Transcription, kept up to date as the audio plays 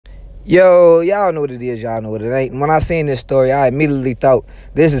Yo, y'all know what it is, y'all know what it ain't. When I seen this story, I immediately thought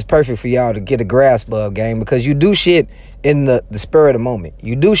this is perfect for y'all to get a grasp of, gang, because you do shit in the spur of the moment.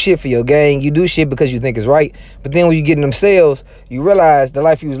 You do shit for your gang, you do shit because you think it's right, but then when you get in them cells, you realize the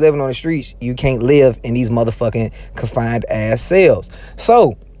life you was living on the streets, you can't live in these motherfucking confined ass cells.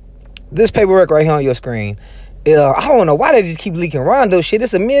 So, this paperwork right here on your screen, I don't know why they just keep leaking Rondo shit.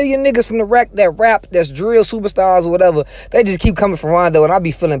 It's a million niggas from the rack that rap, that's drill superstars or whatever. They just keep coming from Rondo, and I be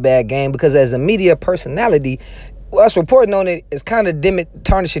feeling bad, game, because as a media personality, us reporting on it is kind of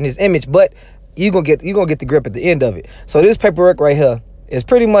tarnishing his image. But you gonna get the grip at the end of it. So this paperwork right here is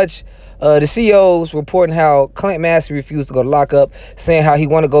pretty much the CEOs reporting how Clint Massey refused to go to lockup, saying how he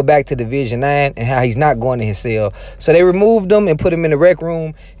want to go back to Division 9 and how he's not going to his cell. So they removed him and put him in the rec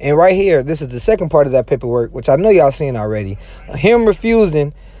room. And right here, this is the second part of that paperwork, which I know y'all seen already. Him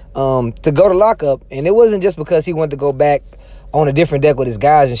refusing to go to lockup, and it wasn't just because he wanted to go back on a different deck with his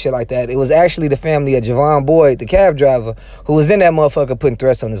guys and shit like that. It was actually the family of Jovan Boyd, the cab driver, who was in that motherfucker putting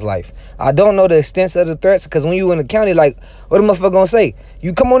threats on his life. I don't know the extent of the threats, because when you in the county, like, what the motherfucker gonna say?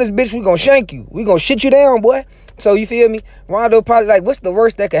 You come on this bitch, we gonna shank you. We gonna shit you down, boy. So you feel me? Rondo probably like, what's the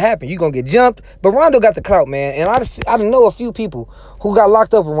worst that could happen? You gonna get jumped? But Rondo got the clout, man. And I know a few people who got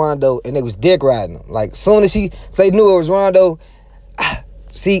locked up with Rondo and they was dick riding him. Like, soon as they knew it was Rondo,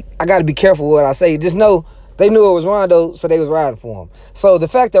 see, I gotta be careful what I say. Just know, they knew it was Rondo, so they was riding for him. So the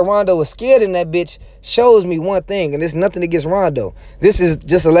fact that Rondo was scared in that bitch shows me one thing, and it's nothing against Rondo. This is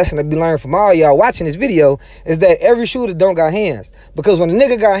just a lesson to be learned from all y'all watching this video, is that every shooter don't got hands. Because when a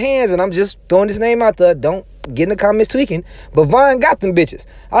nigga got hands, and I'm just throwing this name out there, don't get in the comments tweaking, but Von got them bitches.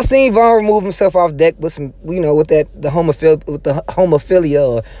 I seen Von remove himself off deck with some, you know, with the homophilia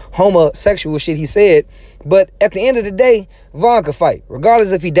or homosexual shit he said. But at the end of the day, Von could fight,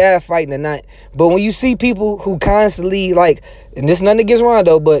 regardless if he died fighting or not. But when you see people who constantly, like, and this nothing against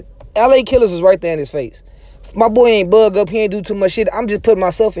Rondo, but LA Killers was right there in his face. My boy ain't bug up, he ain't do too much shit. I'm just putting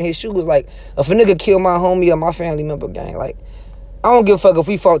myself in his shoes. Like, if a nigga kill my homie or my family member, gang, like, I don't give a fuck if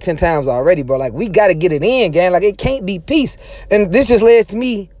we fought 10 times already, bro. Like, we gotta get it in, gang. Like, it can't be peace. And this just led to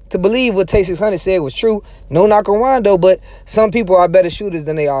me to believe what Tay 600 said was true. No knock on Rondo, but some people are better shooters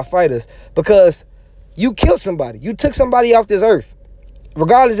than they are fighters. Because you killed somebody. You took somebody off this earth,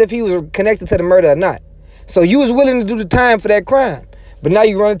 regardless if he was connected to the murder or not. So you was willing to do the time for that crime. But now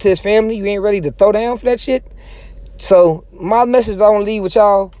you run into his family. You ain't ready to throw down for that shit. So my message I want to leave with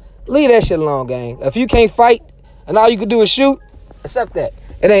y'all, leave that shit alone, gang. If you can't fight and all you can do is shoot, accept that.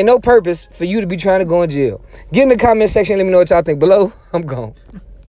 It ain't no purpose for you to be trying to go in jail. Get in the comment section. Let me know what y'all think below. I'm gone.